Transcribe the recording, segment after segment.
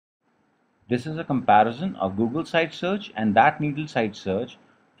This is a comparison of Google site search and that needle site search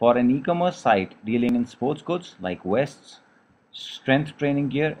for an e-commerce site dealing in sports goods like vests, strength training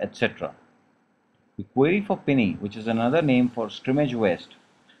gear, etc. We query for pinny, which is another name for scrimmage vest.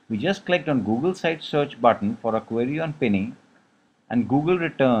 We just clicked on Google site search button for a query on pinny, and Google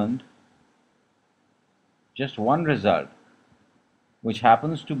returned just one result, which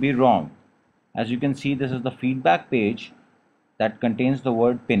happens to be wrong. As you can see, this is the feedback page that contains the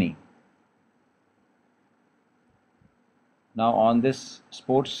word pinny. Now on this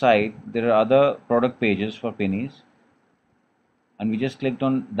sports site, there are other product pages for pinnies, and we just clicked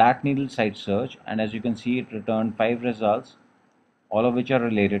on that needle site search, and as you can see, it returned 5 results, all of which are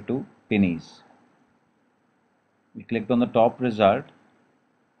related to pinnies. We clicked on the top result,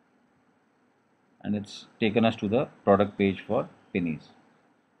 and it's taken us to the product page for pinnies.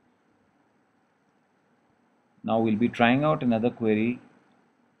 Now we'll be trying out another query,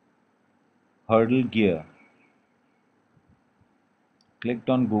 hurdle gear.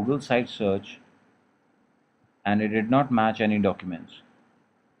 Clicked on Google site search, and it did not match any documents.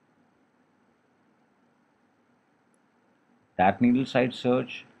 That needle site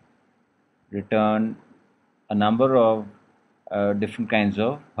search returned a number of different kinds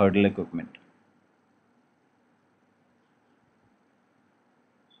of hurdle equipment.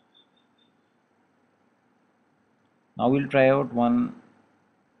 Now we'll try out one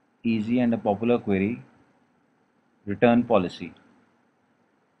easy and a popular query, return policy.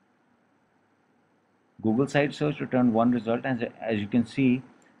 Google site search returned one result, and as you can see,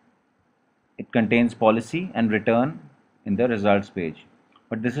 it contains policy and return in the results page.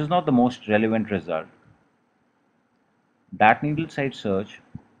 But this is not the most relevant result. That needle site search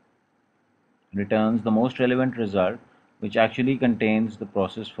returns the most relevant result, which actually contains the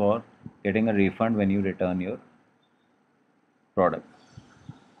process for getting a refund when you return your product.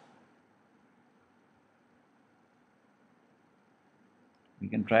 We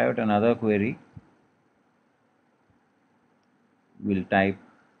can try out another query. We'll type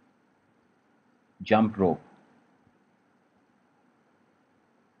jump rope,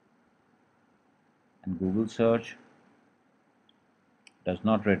 and Google search does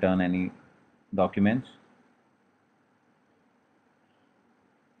not return any documents.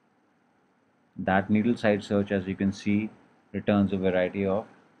 That needle site search, as you can see, returns a variety of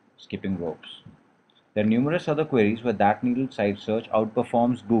skipping ropes. There are numerous other queries where that needle site search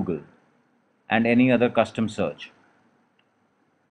outperforms Google and any other custom search.